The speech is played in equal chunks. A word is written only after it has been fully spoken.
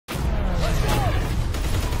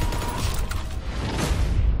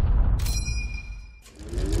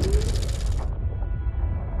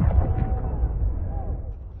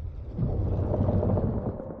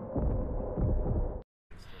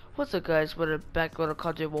What's up guys, we're back with a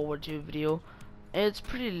Call of Duty World War II video. It's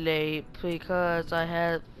pretty late because I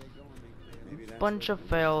had a bunch of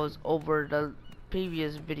fails over the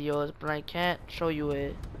previous videos, but I can't show you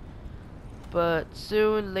it. But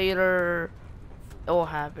soon later it will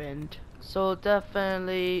happen. So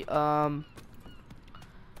definitely I'm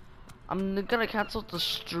gonna cancel the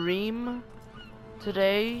stream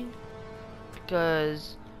today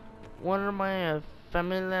because one of my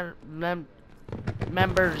family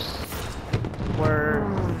members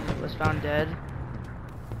was found dead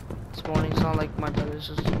this morning. It's not like my brother, it's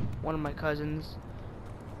just one of my cousin's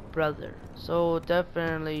brother. So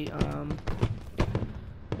definitely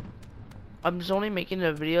I'm just only making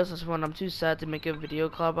a video since when I'm too sad to make a video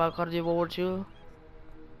call about Call of Duty World War II.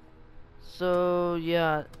 So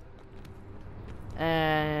yeah,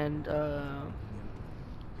 and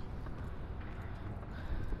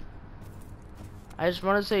I just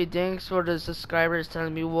want to say thanks for the subscribers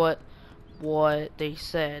telling me what they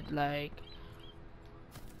said. Like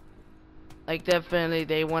definitely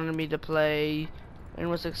they wanted me to play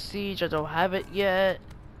Rainbow Six Siege. I don't have it yet,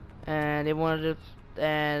 and they wanted to.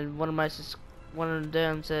 And one of them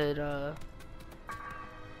said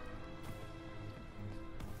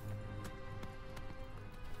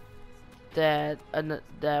that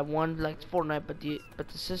one likes Fortnite, but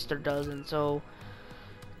the sister doesn't. So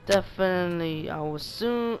definitely, I was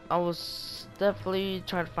definitely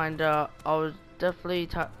trying to find out. I was definitely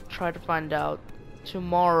try to find out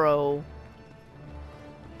tomorrow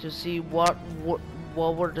to see what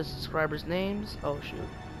were the subscribers' names. Oh shoot!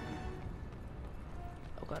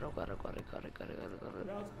 Oh god! Oh god! Oh god! Oh god! Oh god! Oh god!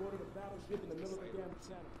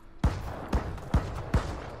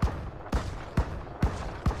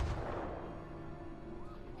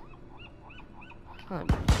 Oh god.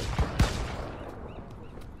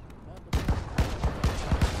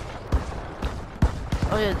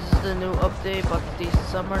 Oh yeah, this is the new update about the days of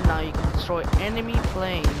summer. Now you can destroy enemy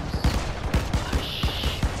planes. Oh,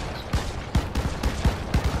 shit.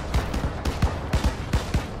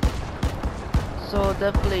 So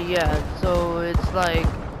definitely, yeah. So it's like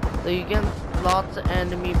you get lots of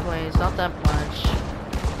enemy planes, not that much,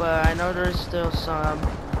 but I know there's still some.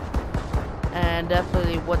 And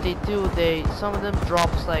definitely, what they do, some of them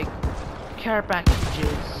drops like care packages.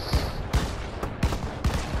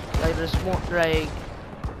 Like there's more like.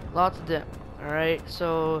 Lots of them. Alright,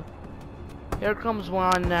 so here comes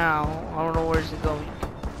one now. I don't know where's it going.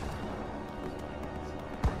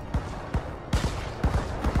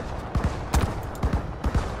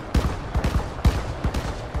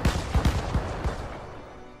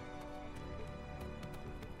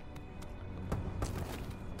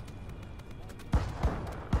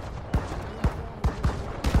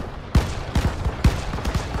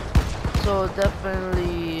 So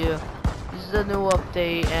definitely the new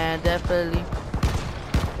update, and definitely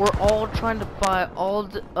we're all trying to fight all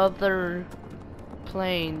the other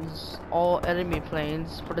planes, all enemy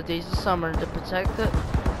planes, for the days of summer to protect the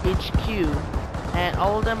HQ, and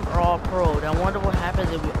all of them are all pro. I wonder what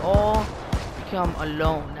happens if we all become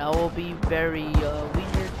alone. That will be very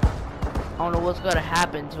weird. I don't know what's gonna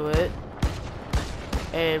happen to it.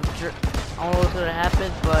 I don't know what's gonna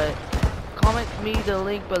happen, but comment me the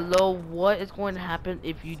link below what is going to happen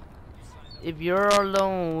if you're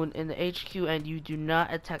alone in the HQ and you do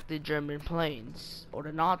not attack the German planes or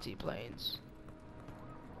the Nazi planes.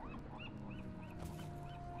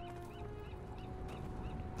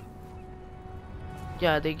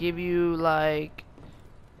 Yeah, they give you like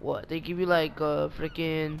what? They give you like a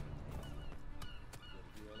freaking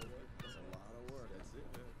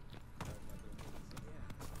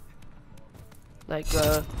like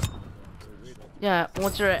yeah,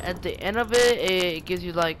 once you're at the end of it, it gives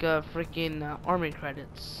you like a freaking army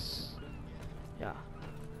credits. Yeah.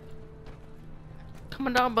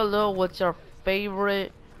 Comment down below what's your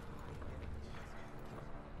favorite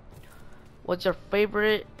weapon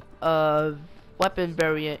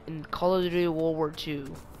variant in Call of Duty World War II.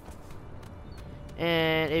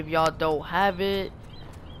 And if y'all don't have it,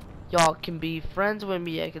 y'all can be friends with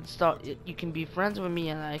me. You can be friends with me,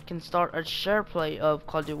 and I can start a share play of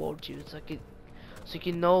Call of Duty World War II. So you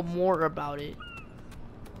can know more about it.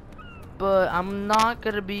 But I'm not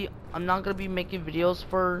gonna be making videos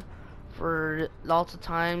for lots of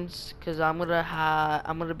times, because I'm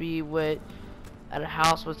gonna be at a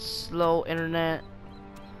house with slow internet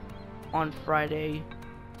on Friday,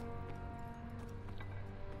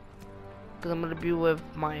 because I'm gonna be with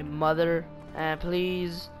my mother. And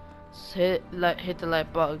please hit the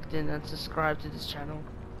like button and subscribe to this channel.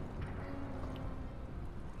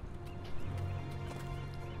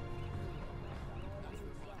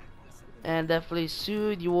 And definitely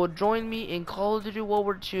soon you will join me in Call of Duty World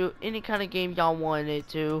War II, any kind of game y'all want it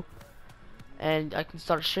to. And I can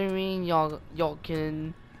start streaming, I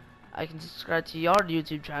can subscribe to your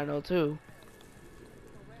YouTube channel too.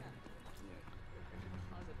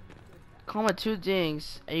 Comment 2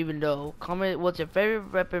 things, even though. Comment what's your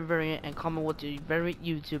favorite weapon variant and comment what's your favorite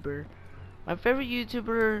YouTuber. My favorite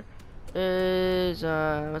YouTuber is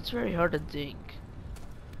it's very hard to think.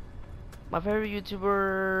 My favorite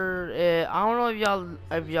YouTuber, I don't know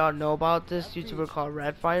if y'all know about this YouTuber called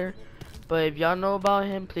Redfire, but if y'all know about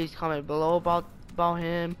him, please comment below about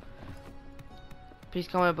him. Please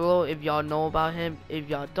comment below if y'all know about him. If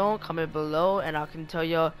y'all don't, comment below and I can tell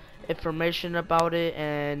you information about it,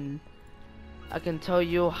 and I can tell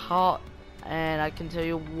you how, and I can tell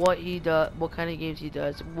you what he does, what kind of games he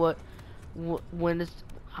does, how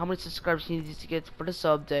many subscribers he needs to get for the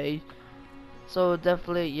sub day. So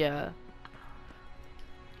definitely, yeah.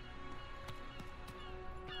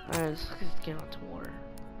 Alright, let's get on to war.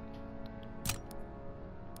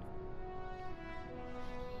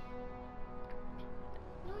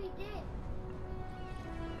 No, he did.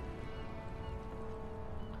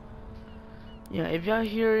 Yeah, if y'all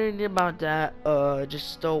hear anything about that,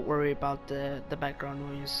 just don't worry about the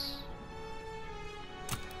background noise.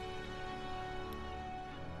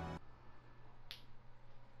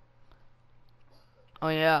 Oh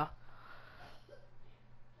yeah.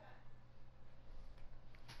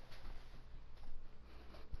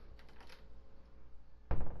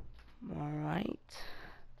 Alright.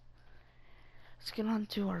 Let's get on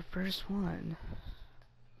to our first one.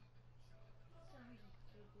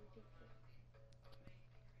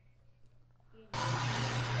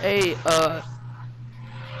 Hey,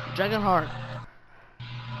 Dragonheart.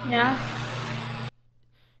 Yeah.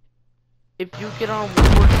 If you get on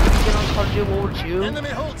Call of Duty World War II,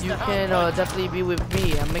 you can definitely be with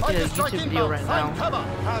me. I'm making a YouTube video right now.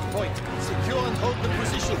 Secure and hold the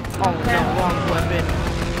position. Oh no, wrong weapon.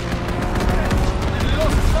 We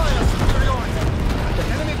lost fire superiority. The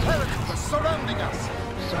enemy paratroopers are surrounding us.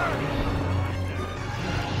 Sorry.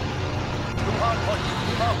 Blue hardpoint,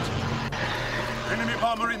 move out. Enemy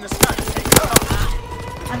bomber in the sky. Take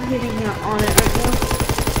cover. I'm hitting on it right now.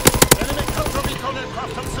 Enemy counter recon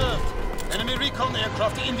aircraft observed. Enemy recon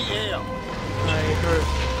aircraft in the air. I hurt.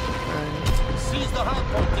 Seize the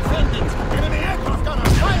hardpoint. Defend it. Enemy aircraft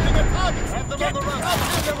gunners firing at targets. Have them on the run.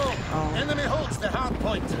 Oh. Enemy holds the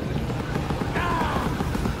hardpoint.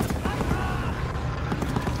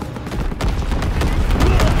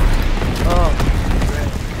 Oh.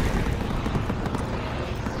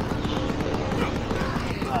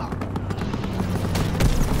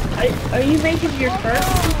 Are you making your first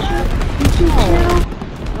YouTube channel?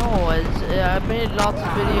 No, I made lots of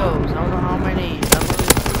videos. I don't know how many. I'm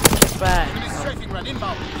gonna check back. Enemy strafing run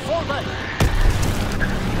inbound. Fall back.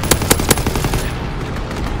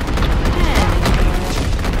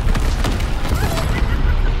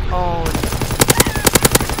 Oh.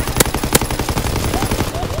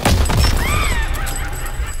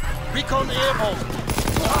 Recon airborne.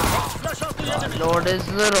 Flash out the enemy. Lord, this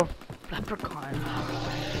little leprechaun.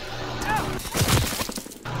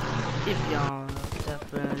 If y'all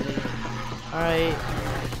definitely. Alright.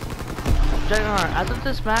 Dragonheart, after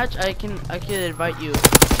this match I can invite you.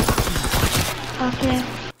 Okay.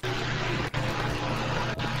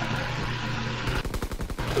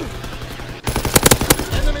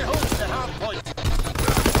 Enemy holds the hardpoint.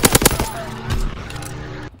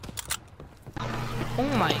 Oh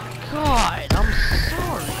my god, I'm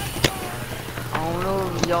sorry. I don't know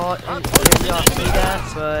if y'all see that,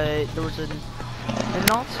 but there was a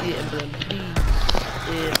Nazi emblem. Please,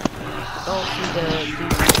 if don't see the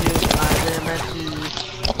YouTube, I didn't meant to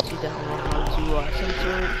see that on how to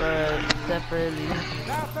censor it, but definitely,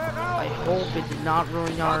 I hope it did not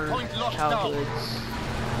ruin our childhoods.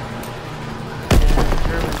 And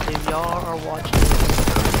Germans, if y'all are watching this,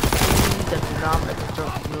 please do not let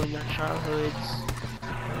it ruin your childhoods.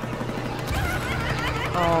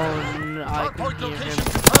 Oh no, I can hear him.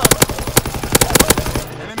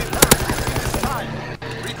 Enemy paratroopers in the sky.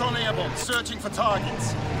 Recon airborne, searching for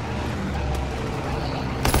targets.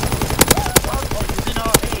 Hardpoint is in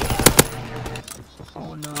our aid.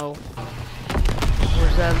 Oh no.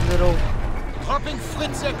 Where's that little... Dropping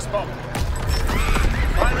Fritz X-bomb.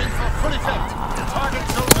 Firing for full effect. Target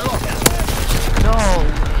zone locked. No!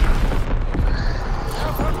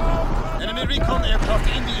 Enemy recon aircraft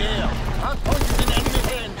in the air. Hardpoint is in enemy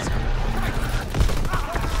hands.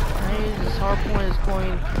 Hey, this hardpoint is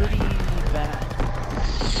going pretty bad.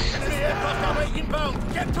 Enemy aircraft armor inbound.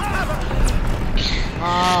 Get to cover.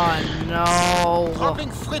 Oh no! Dropping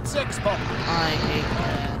Fritz X-bomb. I hate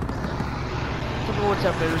that. me what's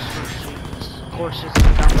our favorite streets. Courses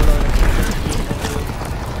down below.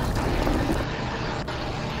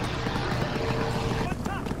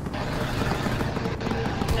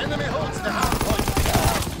 Enemy holds the hard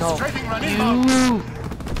point. No. Strafing run inbound. You.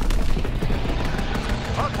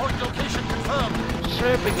 Hard point location confirmed.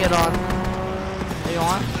 Straight to get on. Are you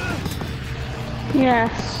on?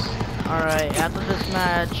 Yes. Alright, after this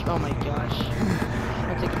match, oh my gosh. I'm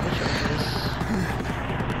gonna take a picture of this.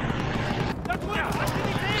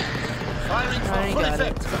 Firing I for full got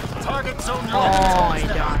it. effect. Target zone Oh, locked. I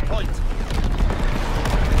The hard died. point.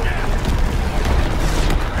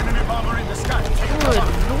 Enemy bomber in the sky. Take Good cover.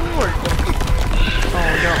 lord.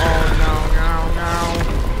 Oh no, no.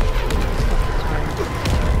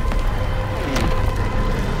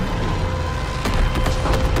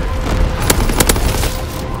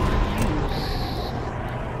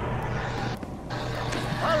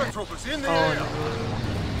 Paratroopers in the Oh air. no.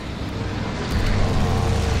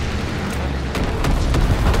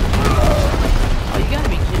 Oh, you gotta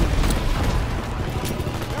be kidding me.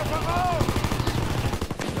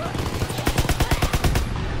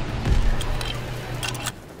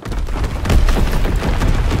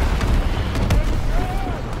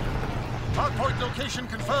 Hardpoint location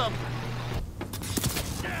confirmed.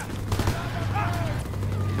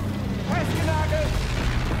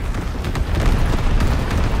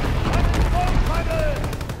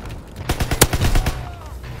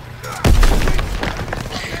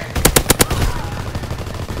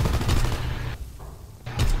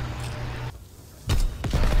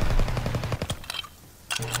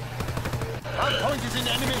 Hardpoint is in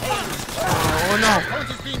enemy hands. Oh no.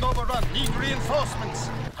 Hardpoint is being overrun. Need reinforcements.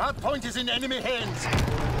 Hardpoint is in enemy hands.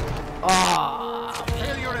 Ah.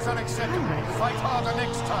 Failure is unacceptable. Fight harder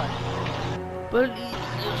next time. But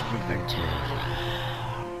it's prevented.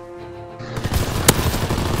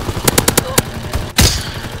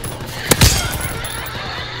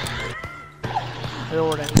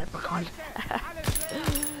 Lord, I leprechaun.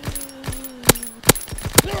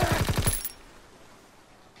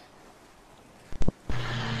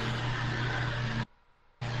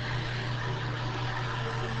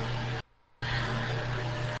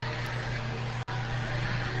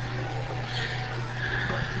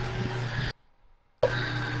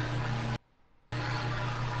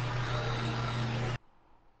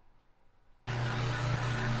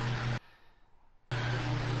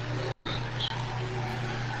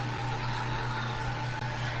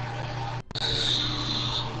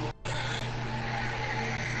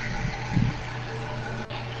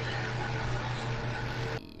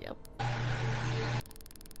 Yep.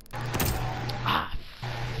 Ah.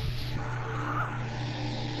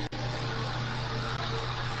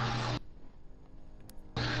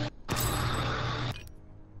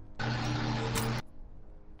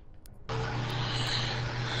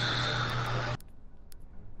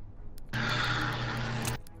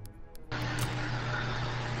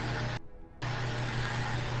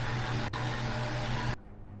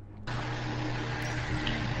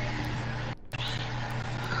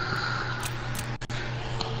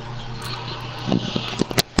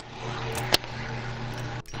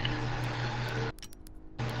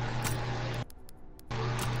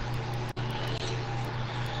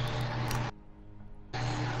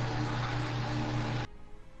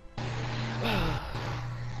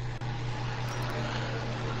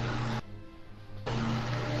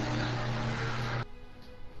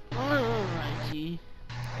 Alrighty.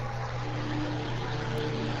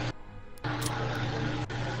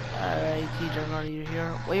 Alright, T-Jungle, you're here.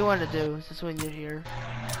 What do you want to do? Is this when you're here?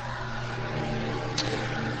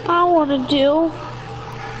 I want to do.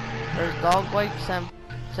 There's Dog White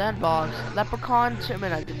Sandbox, Leprechaun,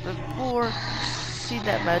 Timid I did before. See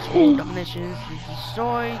that match with dominations,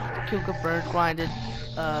 destroy, kill confirmed, grinded,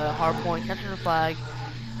 hardpoint, capture the flag,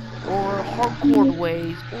 or hardcore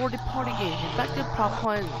ways, or the party game, effective prop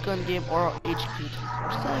point, gun game, or HQ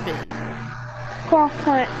 7. Cross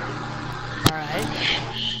hunt. Alright.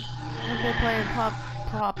 I haven't been playing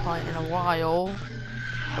prop hunt in a while.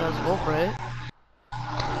 So let's go for it.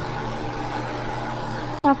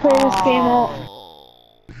 I'll play this game out.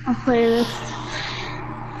 I'll play this.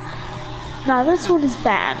 Now this one is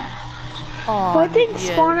bad. Oh, But I think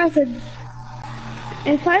yeah. spawn as a...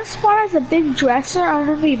 If I spawn as a big dresser, I'm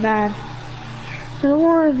gonna be mad. I don't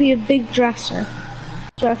want to be a big dresser.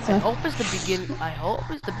 I hope it's the begin. I hope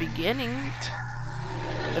it's the beginning.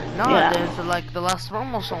 If not, Yeah. then it's like the last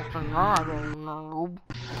room or something. I don't know.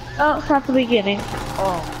 Oh, it's not the beginning.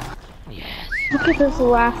 Oh, yes. Look at this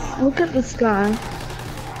look at this guy.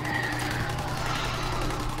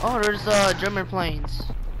 Oh, there's German planes.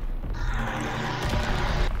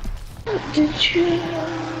 Did you?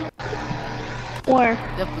 Where?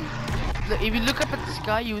 Definitely. If you look up at the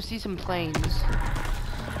sky, you will see some planes.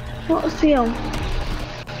 Don't see them.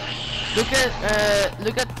 Look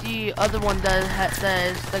at the other one that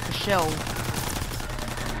is like a shell.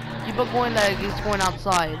 Keep on going like it's going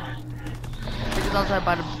outside. It's outside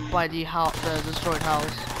by the house, the destroyed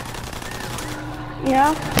house.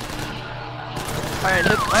 Yeah. Alright,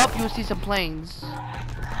 look up, you'll see some planes.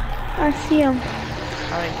 I see them.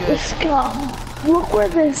 Alright, good. Let's go. Look where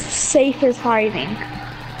this safe is hiding.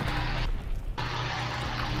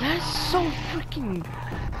 That's so freaking...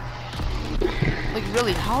 Like,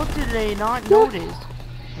 really, how did they not notice?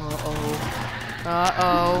 Uh-oh.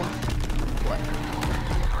 Uh-oh. What?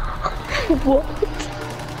 What?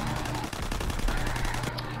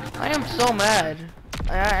 I am so mad.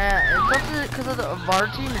 It's not because of our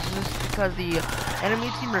team, it's just because the enemy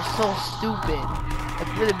team are so stupid.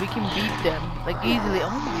 Like, really, we can beat them. Like, easily. Oh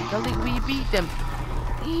my god, like, we beat them.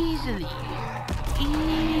 Easily.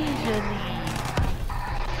 Easily.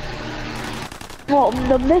 Well,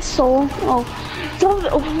 the missile. Oh,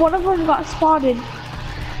 one of them got spotted.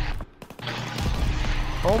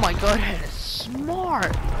 Oh my god, that is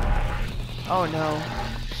smart. Oh no.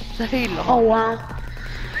 Say long. Oh wow.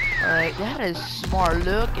 Alright, that is smart.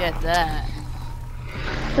 Look at that.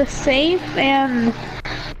 The safe and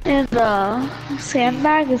the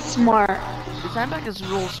sandbag is smart. The sandbag is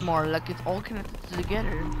real smart. Like, it's all connected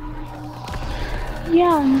together.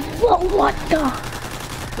 Yeah. What the?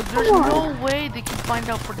 But there's no way they can find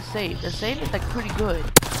out for the safe. The safe is like pretty good.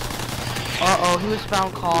 Uh-oh, he was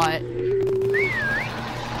found caught.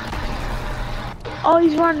 Oh,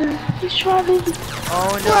 he's running. He's running.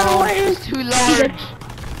 Oh no, it's too large.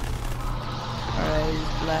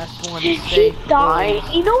 Alright, last one. He died.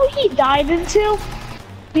 You know what he died into?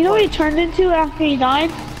 You know what he turned into after he died?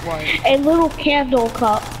 What? A little candle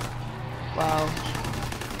cup. Wow.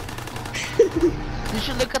 You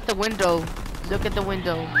should look at the window. Look at the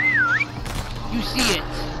window. You see it.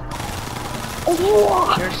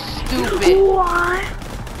 What? You're stupid. What?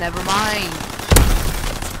 Never mind.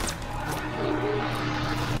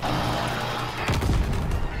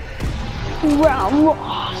 Round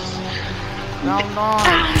lost. Round on.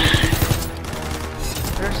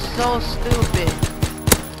 They're so stupid.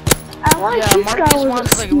 I like Yeah, this guy Marcus was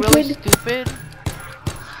one's like stupid. really stupid.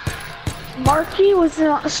 Marky was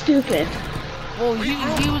not stupid. Well, he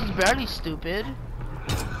was barely stupid.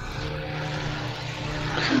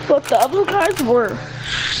 But the other guys were.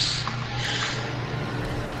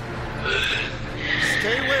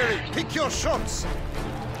 Stay wary. Pick your shots.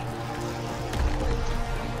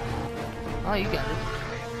 Oh, you got it.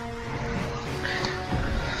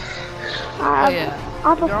 Oh yeah.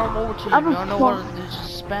 You're on mobile team. Y'all know what to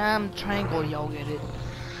just spam triangle. Y'all get it.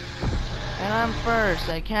 And I'm first.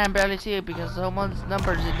 I can barely see it because someone's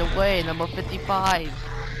number's in the way. Number 55.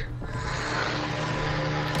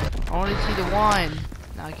 I only see the one.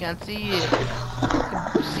 Now I can't see it.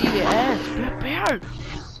 See the S.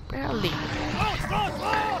 Barely.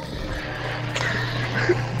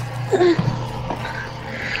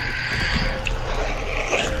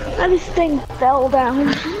 And this thing fell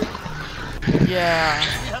down. Yeah.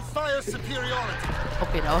 We have fire superiority.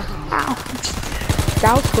 Okay, that was. Ow.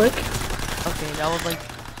 That was quick. Okay, that was like.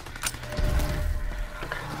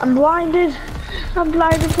 I'm blinded. I'm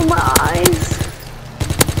blinded from my eyes.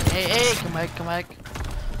 Hey, come back.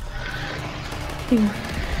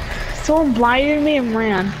 Someone blinded me and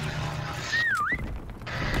ran.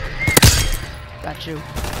 Got you.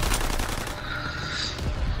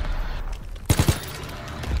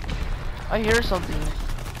 I hear something.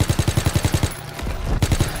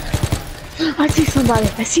 I see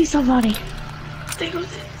somebody. Wait,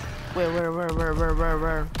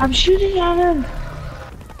 Where? I'm shooting at him.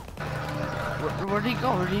 Where'd he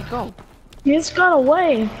go? He just got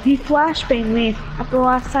away. He flashbanged me at the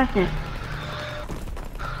last second.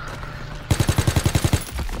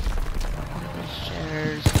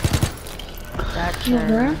 Chairs. That You chair.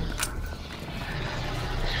 there?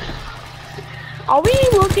 Are we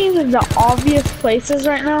looking at the obvious places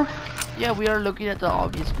right now? Yeah, we are looking at the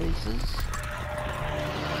obvious places.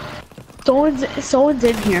 Someone's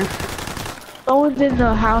in here. Someone's in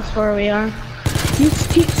the house where we are. You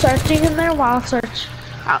keep searching in there while I search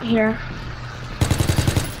out here.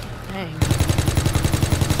 Dang.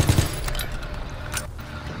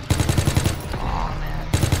 Oh man.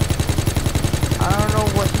 I don't know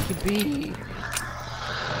what he could be.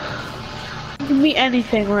 It can be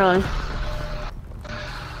anything really.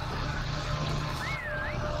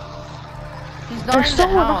 He's not There's in the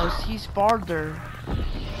someone- house, he's farther.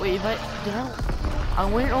 Wait, I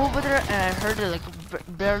went over there and I heard it like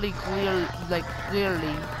barely clear, like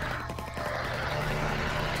clearly.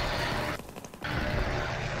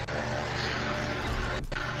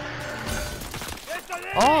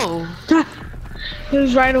 Oh! He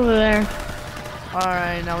was right over there.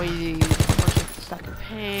 Alright, now we stack of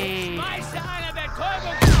hay.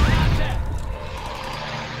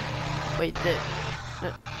 Wait,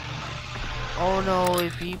 oh no,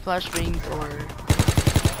 if he flashbanged or...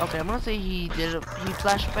 Okay, I'm gonna say he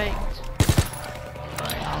flashbanged.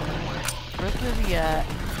 Where is he at?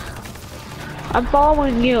 I'm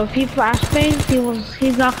following you. If he flashbangs,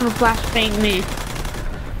 he's not gonna flashbang me.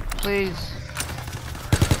 Please.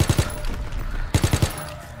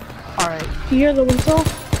 Alright. You hear the whistle?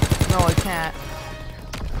 No, I can't.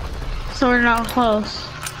 So we're not close.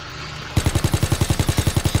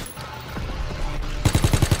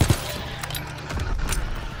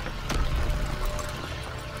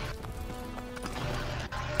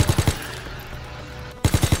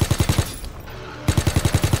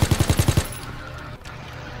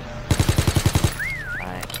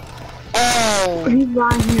 Oh! He's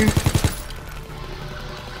lying here.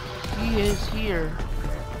 He is here.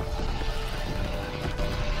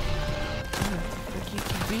 Where could he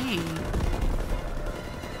be?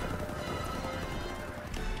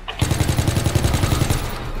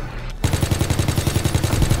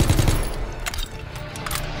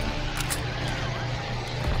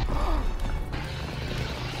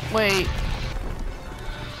 Wait.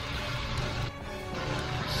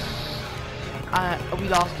 We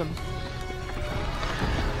lost him.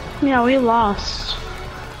 Yeah, we lost.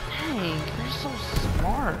 Dang, you're so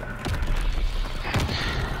smart.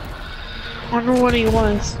 I wonder what he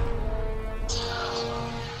was.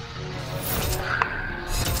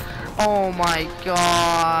 Oh my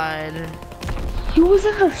god. He was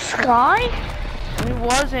in the sky? It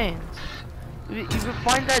wasn't. If you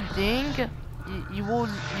find that ding, you will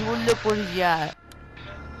look where he's at.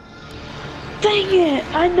 Dang it!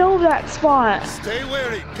 I know that spot. Stay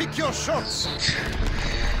wary. Pick your shots.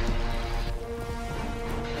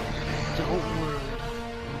 Don't worry.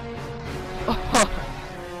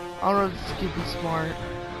 I don't know if this could be smart.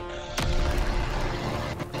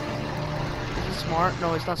 Is it smart?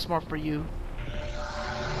 No, it's not smart for you.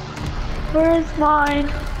 Where's mine?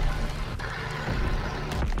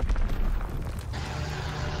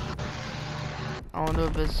 I don't know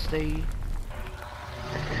if it's stay.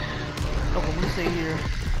 Okay, I'm gonna stay here.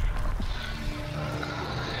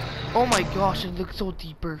 Oh my gosh, it looks so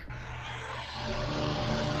deeper.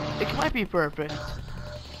 It might be perfect.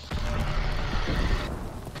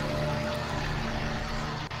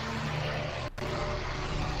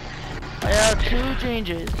 I have 2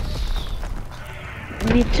 changes.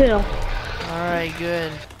 Me too. Alright,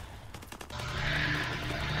 good.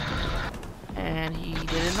 And he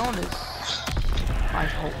didn't notice. I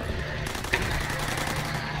hope.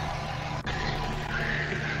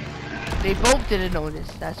 They both didn't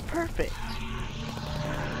notice. That's perfect.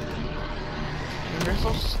 And they're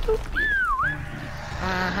so stupid.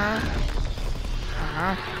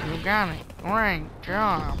 You got it. Great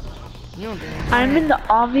job. You did. I'm in the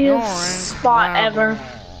obvious spot ever.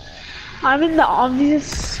 I'm in the obvious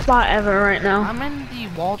spot ever right now. I'm in the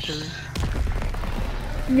Walter.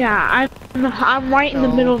 Yeah, I'm right in the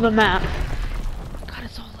middle of the map. God,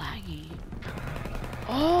 it's so laggy.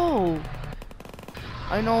 Oh,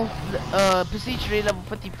 I know. Prestige Ray level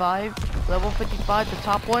 55. Level 55, the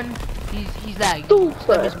top one. He's laggy.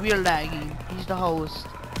 That means we're lagging. He's the host.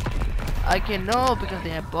 I can know because they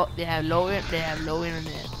have low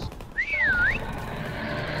internet.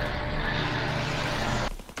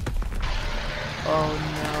 Oh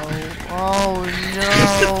no! Oh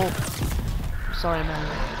no! Sorry, man.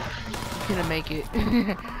 You couldn't make it.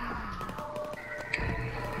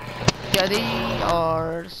 Yeah, they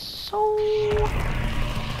are so.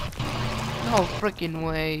 No freaking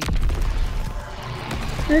way.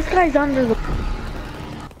 This guy's under the.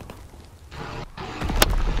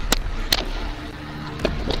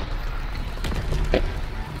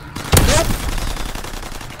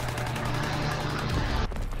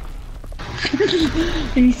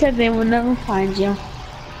 He said they would never find you.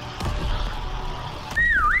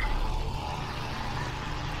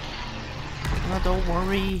 No, don't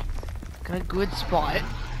worry. Got a good spot.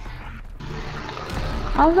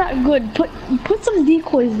 How's that good? Put some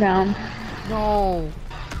decoys down. No.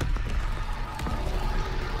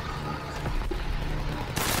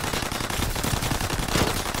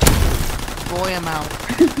 Boy, I'm out.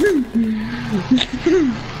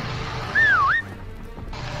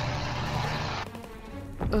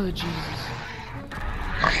 Oh Jesus!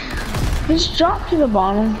 Just drop to the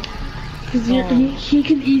bottom, cause he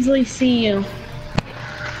can easily see you.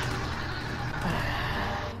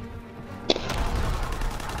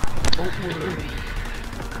 Don't worry.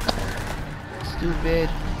 Stupid.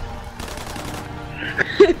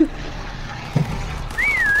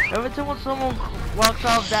 Every time when someone walks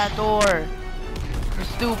out that door, you're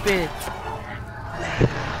stupid.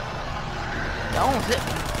 That one's it.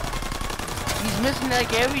 He's missing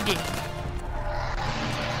like everything.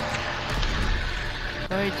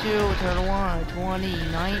 32, 31,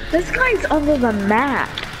 20, 19. This guy's under the map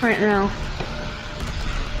right now.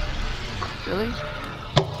 Really?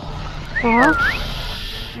 Huh?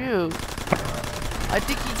 Shoot. I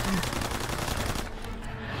think he can.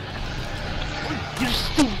 You're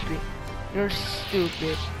stupid. You're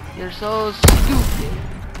stupid. You're so stupid.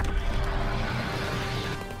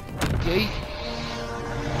 Okay.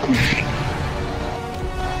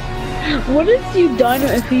 What if you done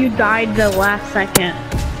if you died the last second?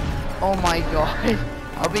 Oh my god.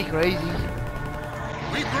 I'll be crazy.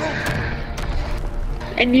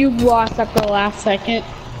 And you lost at the last second.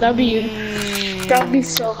 That'd be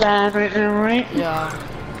so bad right now, right? Yeah.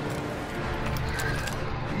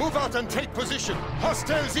 Move out and take position.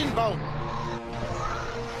 Hostiles inbound.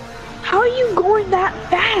 How are you going that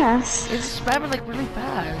fast? It's spamming like really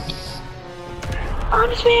fast. I'm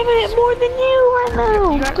spamming it more than you right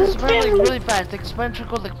now. You got to Just spam like spam it. really fast. Like spam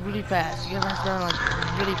trickle like really fast. You gotta spam like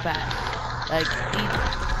really fast. Like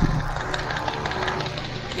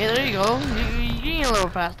yeah, there you go. You get a little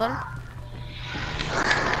faster.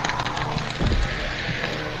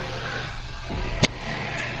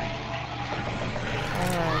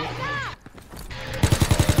 Alright.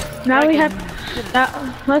 Now we have.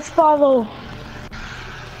 Let's follow.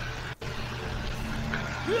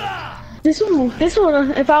 This one.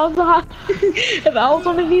 If I was if I was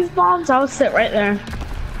one of these bombs, I would sit right there.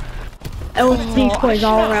 And with decoys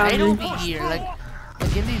all around I don't me. be here. Like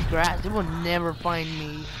in these grass, they will never find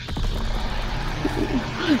me.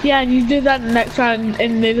 Yeah, and you do that next round,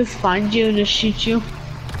 and they just find you and just shoot you.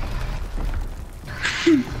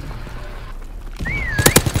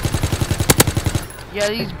 Yeah,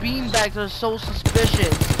 these beanbags are so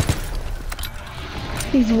suspicious.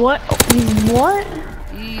 He's what? He's what?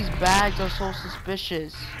 These bags are so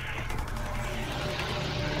suspicious.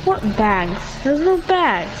 What bags? There's no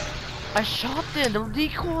bags. I shot them. They're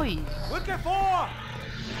decoys. Looking for.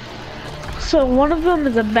 So one of them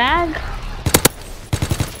is a bag?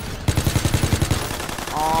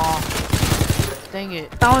 Aw. Dang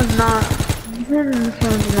it. That one's not. This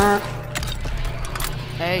one's not.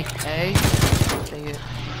 Hey. Dang it.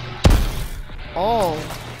 Oh.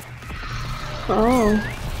 Oh.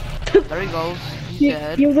 There he goes. He's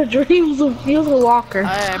dead. He was a walker.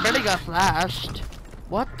 I barely got flashed.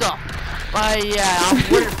 What the? Yeah, I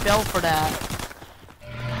would have fell for that.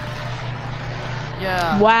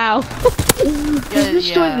 Yeah. Wow. Yeah, Just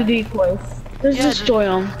destroy the decoys. Just destroy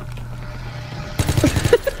them.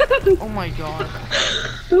 Oh my god.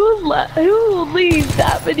 Who will leave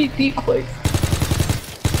that many decoys?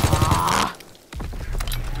 Ah.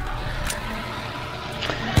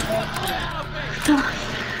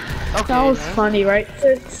 Okay. That was funny, right?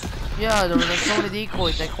 Yeah, there were like so many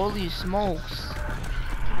decoys. Like holy smokes.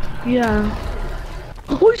 Yeah.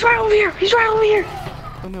 Oh, he's right over here! He's right over here!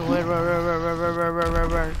 Come here,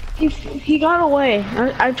 where? He got away.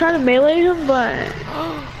 I tried to melee him, but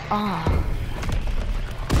Ah.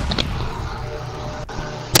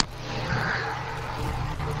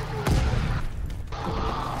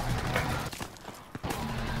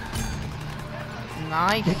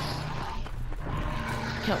 Nice.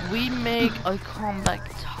 Can we make a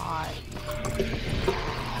comeback tie?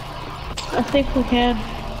 I think we can.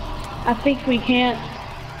 I think we can't.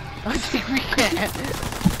 I think we can.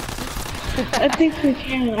 I think we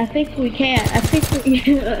can. I think we can. I think we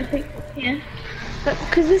can.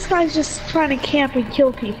 Because this guy's just trying to camp and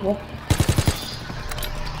kill people.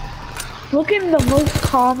 Look in the most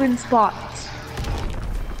common spots.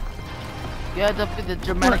 Yeah, definitely the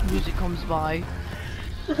dramatic music comes by.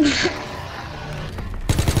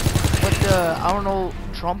 What the, I don't know,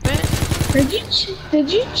 trumpet?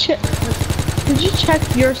 Did you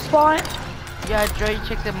check your spot? Yeah, Dre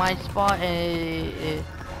checked at my spot and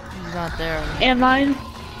he's not there. And mine?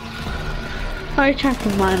 I checked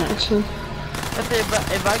mine actually.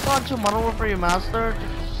 If I got into Modern Warfare Remastered,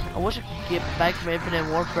 I wish I could get back from Infinite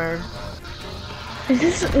Warfare.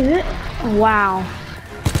 Is it? Wow.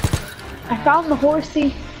 I found the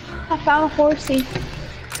horsey.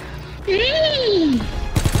 These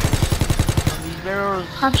barrels.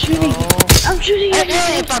 I'm shooting. Oh. I'm shooting.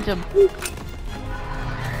 Hey, I found him.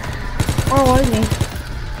 Where was he?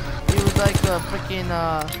 He was like a freaking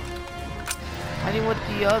I think with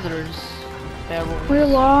the others. We're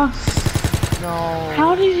lost. No.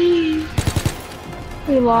 How did he?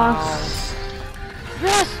 We lost.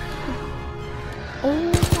 Yes! Oh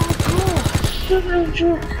my gosh!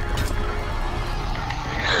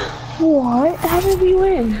 What? How did we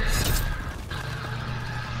win?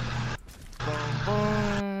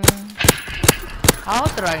 Boom. How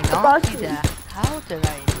did I not see that? How did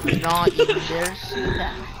I not even dare see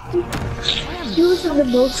that? He was in the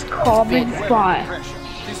most common spot. Pressure.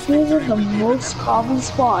 He was in the most common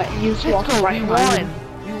spot, and you just Let's walked go, right we by won. him.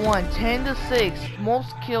 We won 10-6.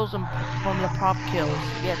 Most kills from the prop kills.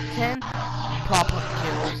 We had 10 prop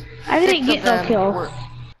kills. I didn't 6 get of no them kills. were-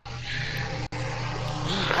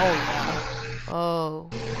 Oh yeah. Oh.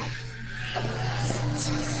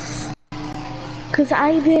 Cause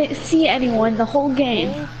I didn't see anyone the whole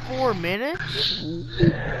game. Full 4 minutes?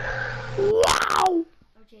 Wow!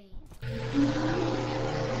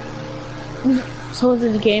 So it's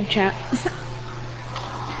in the game chat.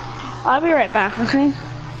 I'll be right back, okay?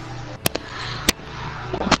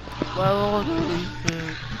 Well,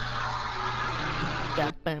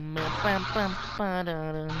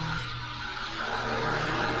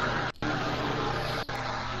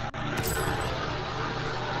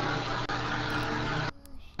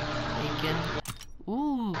 bacon.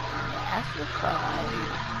 Ooh, pacified.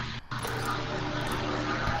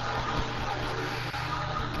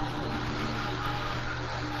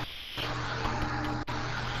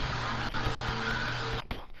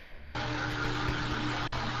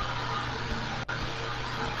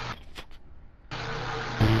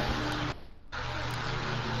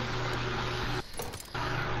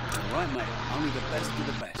 Alright, mate. Only the best of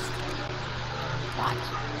the best. What?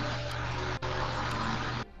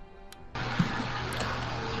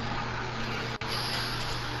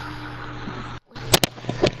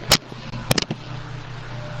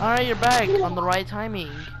 Alright, you're back on the right timing.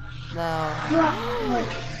 Now.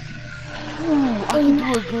 Ooh, I can do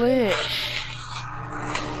a glitch.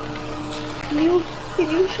 Can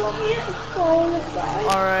you show me it? Oh, guys.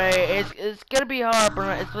 Alright, it's gonna be hard,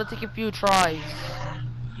 but it's gonna take a few tries.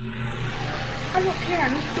 I don't care,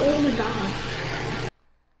 I'm just going to die.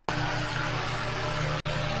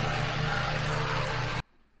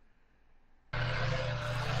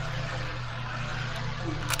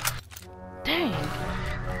 Dang.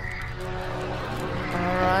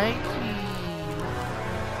 Alright.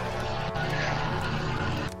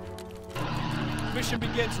 Mission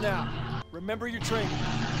begins now. Remember your training.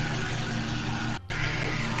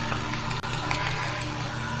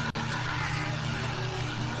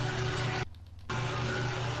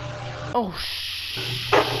 Oh,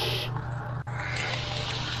 shh.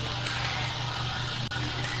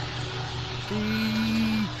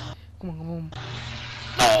 Come on, come on.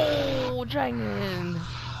 Oh, dragon.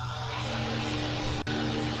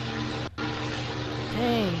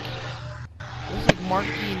 Dang. Looks like Marky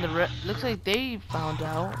and the looks like they found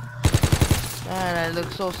out. Man, I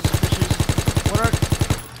look so suspicious. What are...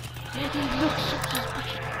 Yeah, they look so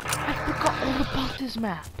suspicious. I forgot all about this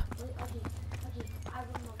map.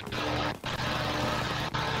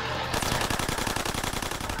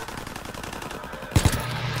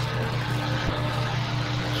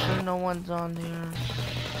 Sure no one's on here.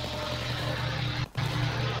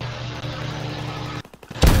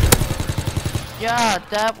 Yeah,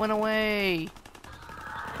 that went away.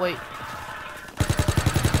 Wait.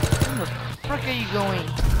 Where the frick are you going?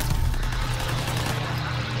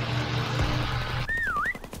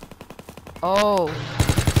 Oh.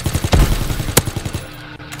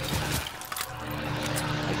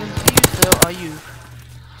 I can see you still. Are you?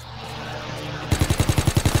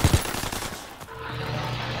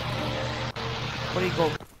 Where'd he go?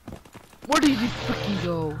 Where did he freaking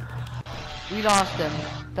go? We lost him.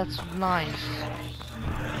 That's nice.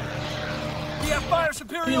 We have fire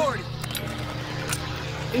superiority.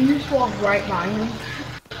 And you just walked right by him.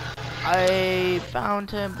 I found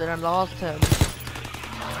him, then I lost him.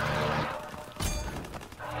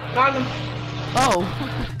 Got him. Oh.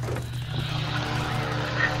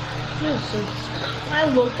 Listen, when I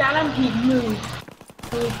looked at him, he moved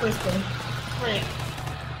really quickly. Like,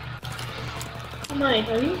 I'm like,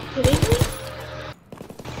 are you kidding me?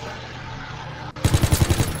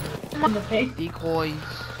 On the pig. Decoys.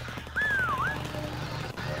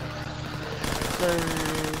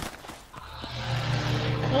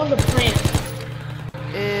 On the plant.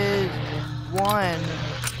 Is one.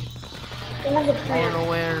 On the I don't plant. know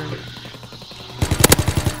where.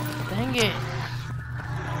 Dang it.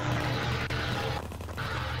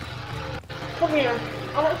 Come here.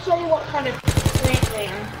 I want to show you what kind of plant they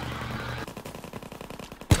are.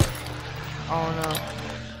 Oh no.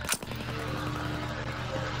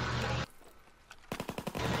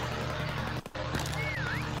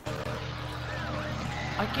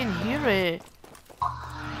 I can hear it.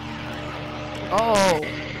 Oh.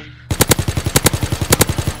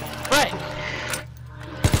 Right.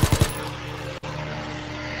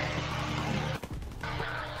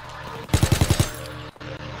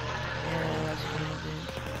 Yeah, that's what it is.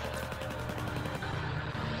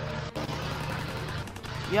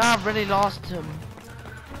 Yeah, I've already lost him.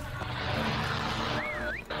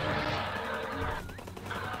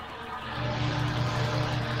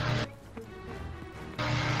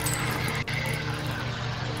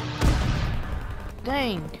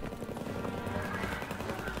 Dang.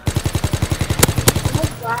 What's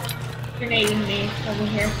flash grenading me over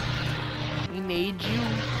here? He made you.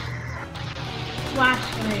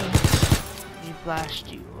 Flash grenade. He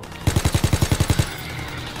flashed you. Okay.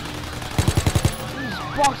 These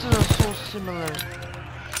boxes are so similar.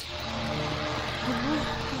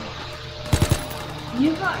 You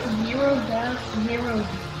got 0 deaths, 0.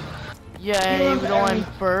 Yeah, and even though I'm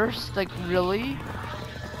first, like really?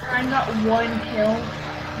 I got 1 kill.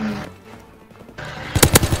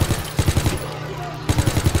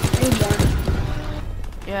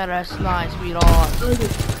 Yeah, that's nice. We lost. Where'd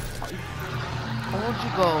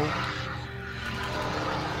you go?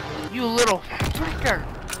 You little fricker.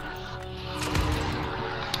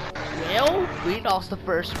 Well, we lost the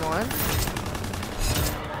first one.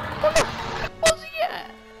 Where the f was he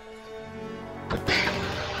at?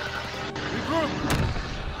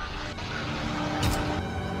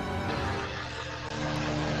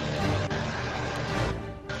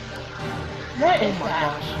 What Oh is my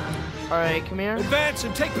that? gosh. Alright, come here. Advance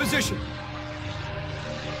and take position.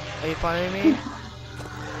 Are you following me?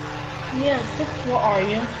 Yes, what are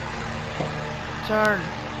you? Turn.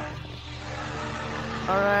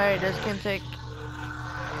 Alright, this can take.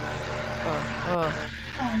 Oh,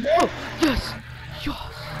 Oh, yes!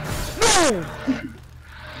 Yes! No!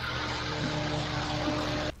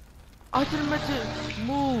 I didn't meant to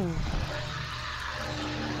move.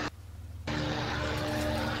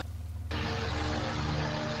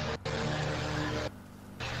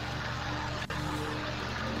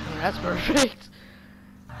 That's perfect.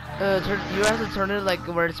 You have to turn it like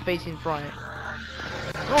where it's facing front.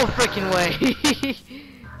 No freaking way.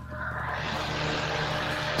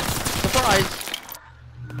 Surprise.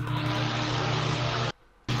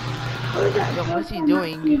 Yo, what's he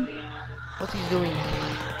doing? What's he doing?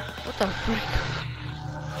 What the frick?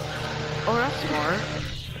 Oh, that's smart.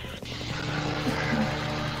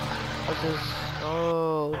 What's this?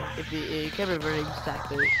 Oh, if it can be very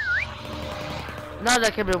stacked it. No,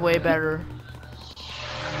 that can be way better.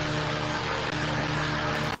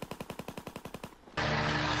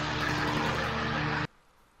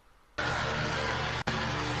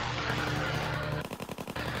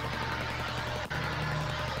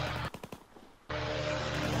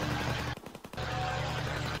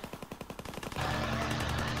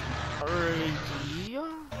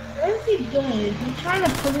 What is he doing? Is he trying to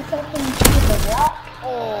put himself into the rock?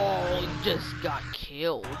 Oh, just got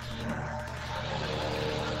killed.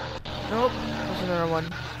 Nope, there's another one.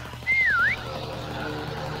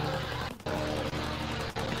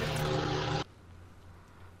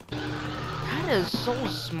 That is so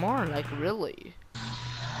smart, like really.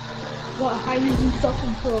 What, hiding himself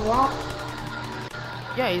into a rock?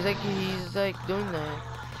 Yeah, he's like doing that.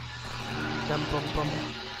 Dum bum bum.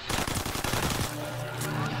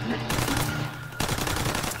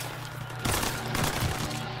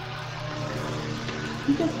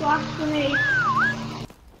 He just flash grenade.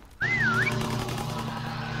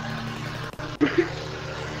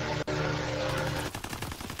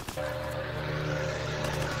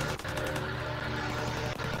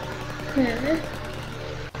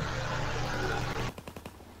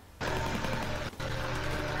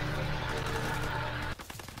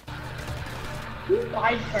 Who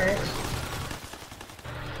died first?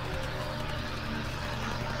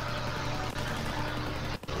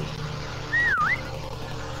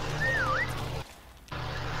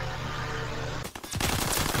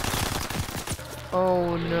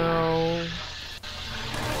 Oh no.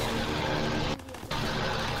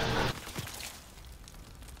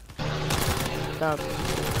 Stop. Oh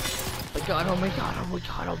my god, oh my god, oh my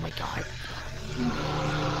god, oh my god.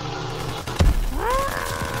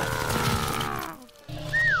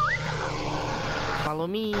 Follow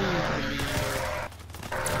me.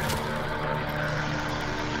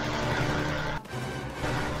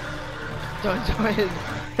 Don't do it.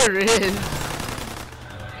 There it is.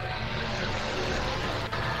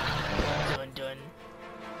 Dun.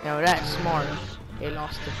 Now that's smart. They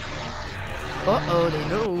lost it. Uh-oh, they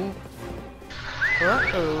know.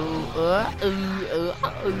 Uh-oh.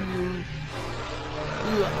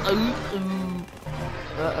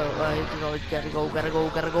 Uh-oh, gotta go, gotta go,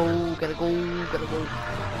 gotta go, gotta go, gotta go.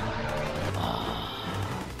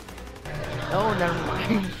 Oh, never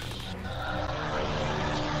mind.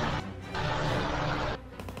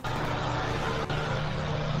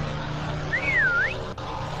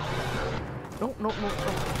 No.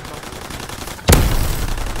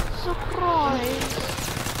 Surprise!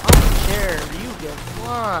 Oh, there, you get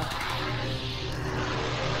what?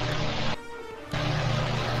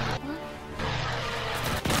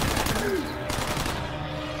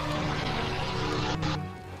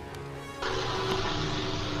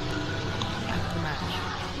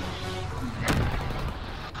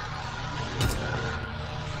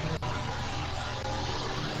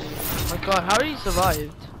 Oh my god, how did he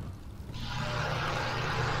survive?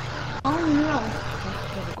 Oh no.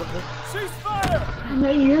 Ceasefire! I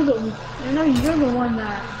know you're the one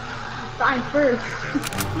that died first.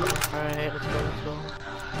 Alright, let's go.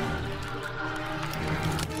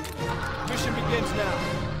 Mission begins now.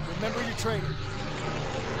 Remember your training.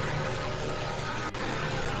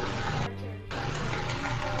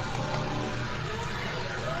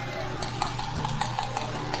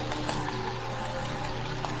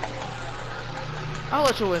 I'll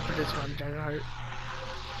let you win for this one, Dragonheart.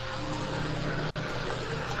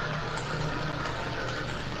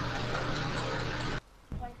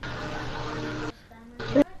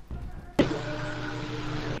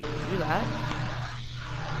 Do that?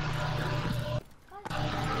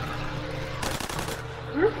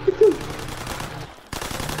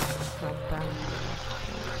 Not bad.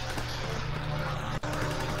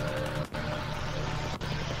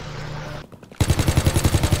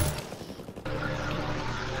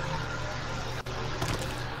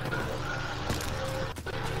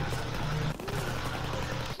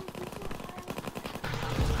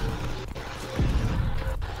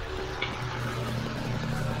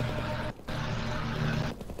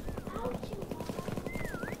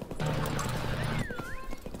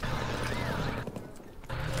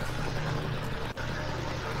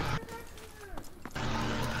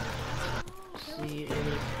 See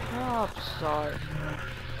any pop star.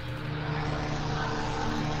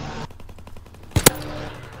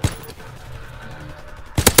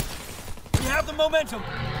 We have the momentum.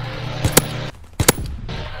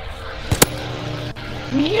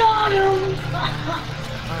 Got him!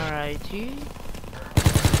 Alrighty.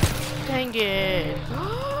 Dang it.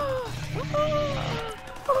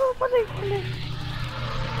 Oh, what is it?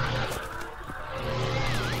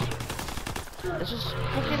 It's just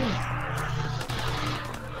fucking.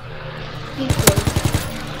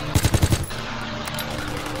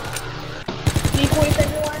 Decoys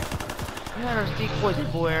everywhere? Yeah, there's decoys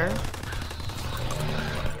everywhere.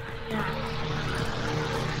 Yeah.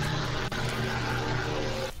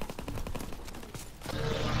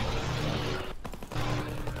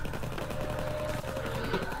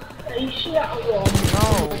 You shoot out a wall. No.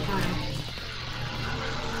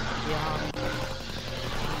 Yeah.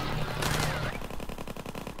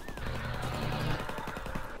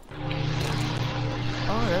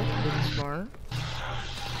 Oh, that's pretty smart.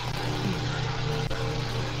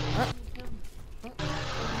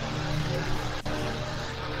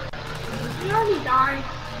 You already died.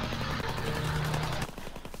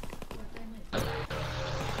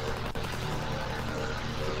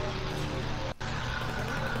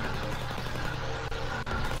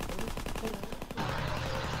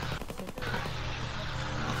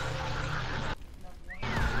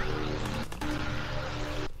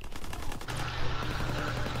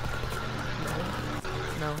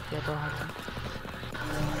 No, yeah, don't have to.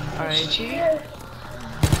 Alright. Chair.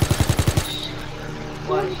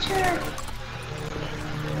 What? Chair.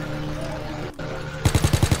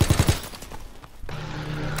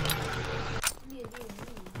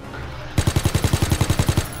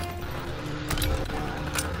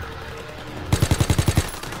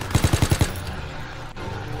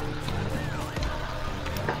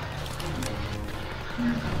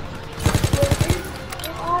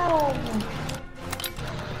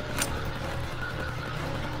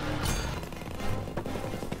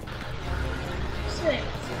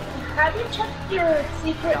 Have you checked your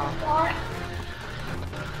secret spot?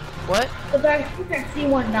 What? Because I think I see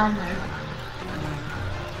one down there.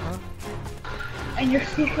 Huh? And your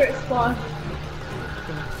secret spot.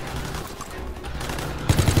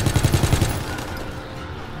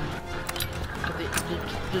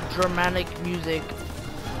 The dramatic music.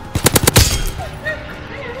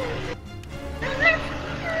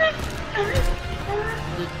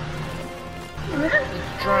 The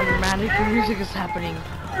dramatic music is happening.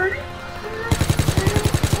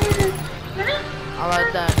 I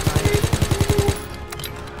like that.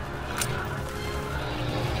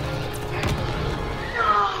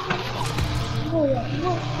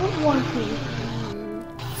 What one piece?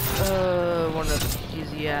 One of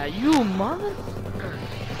these, yeah. You mother.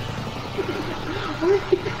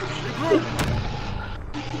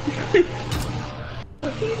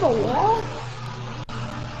 He's a wall?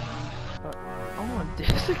 I want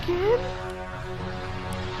this again?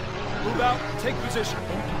 Move out, take position.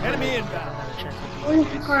 Enemy inbound. Where the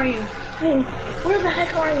heck are you? Hey, where the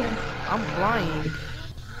heck are you? I'm flying.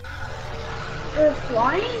 You're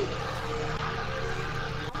flying?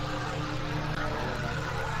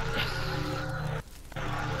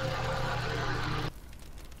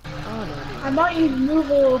 I might you move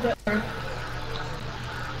a little bit.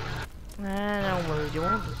 Nah, don't worry, you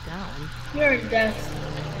won't go down. You're a death.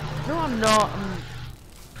 No, I'm not.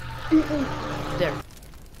 There.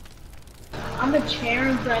 I'm a chair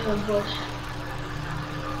inside a bush.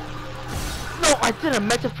 No, I didn't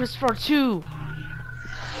meant to press for 2.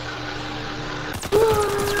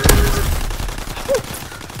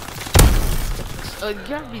 You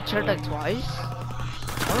gotta be checked like twice.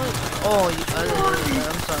 Oh,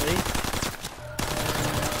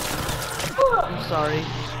 I'm sorry.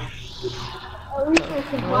 At least I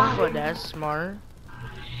survived. But that's smart.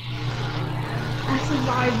 I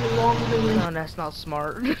survived longer than No, that's not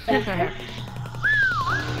smart.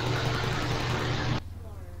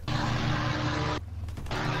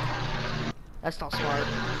 That's not smart.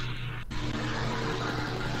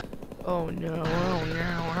 Oh no, oh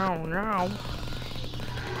no, oh no. No.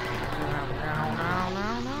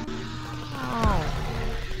 Oh.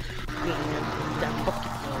 That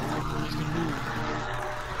fucking needs to move.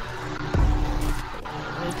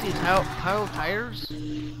 Let's see, how tires?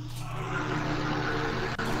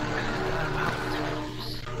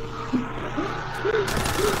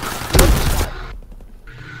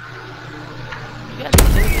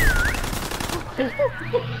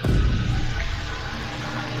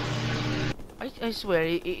 I swear,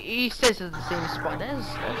 he says it's the same spot. That's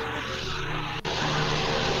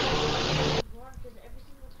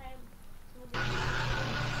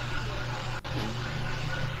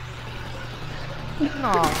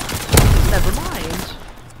no, never mind.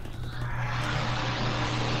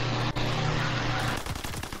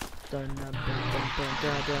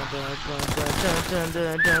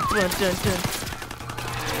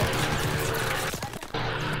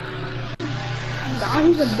 Now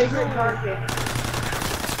he's a bigger target.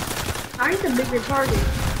 Now he's a bigger target.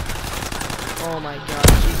 Oh my god,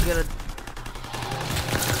 she's gonna.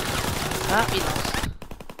 Ah, he lost.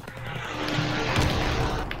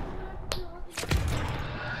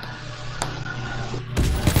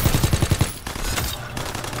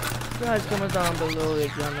 Guys, comment down below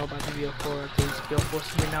if you don't know about the BO4. Please BO4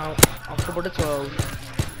 coming out October the 12th.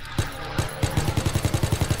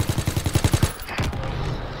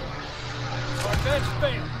 Our bench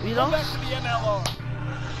failed. We Go lost? back to the MLR.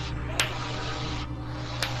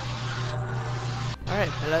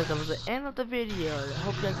 Alright, that was the end of the video. I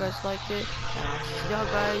hope you guys liked it. And I'll see y'all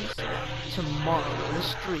guys tomorrow on the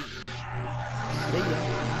stream. See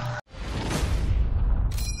ya.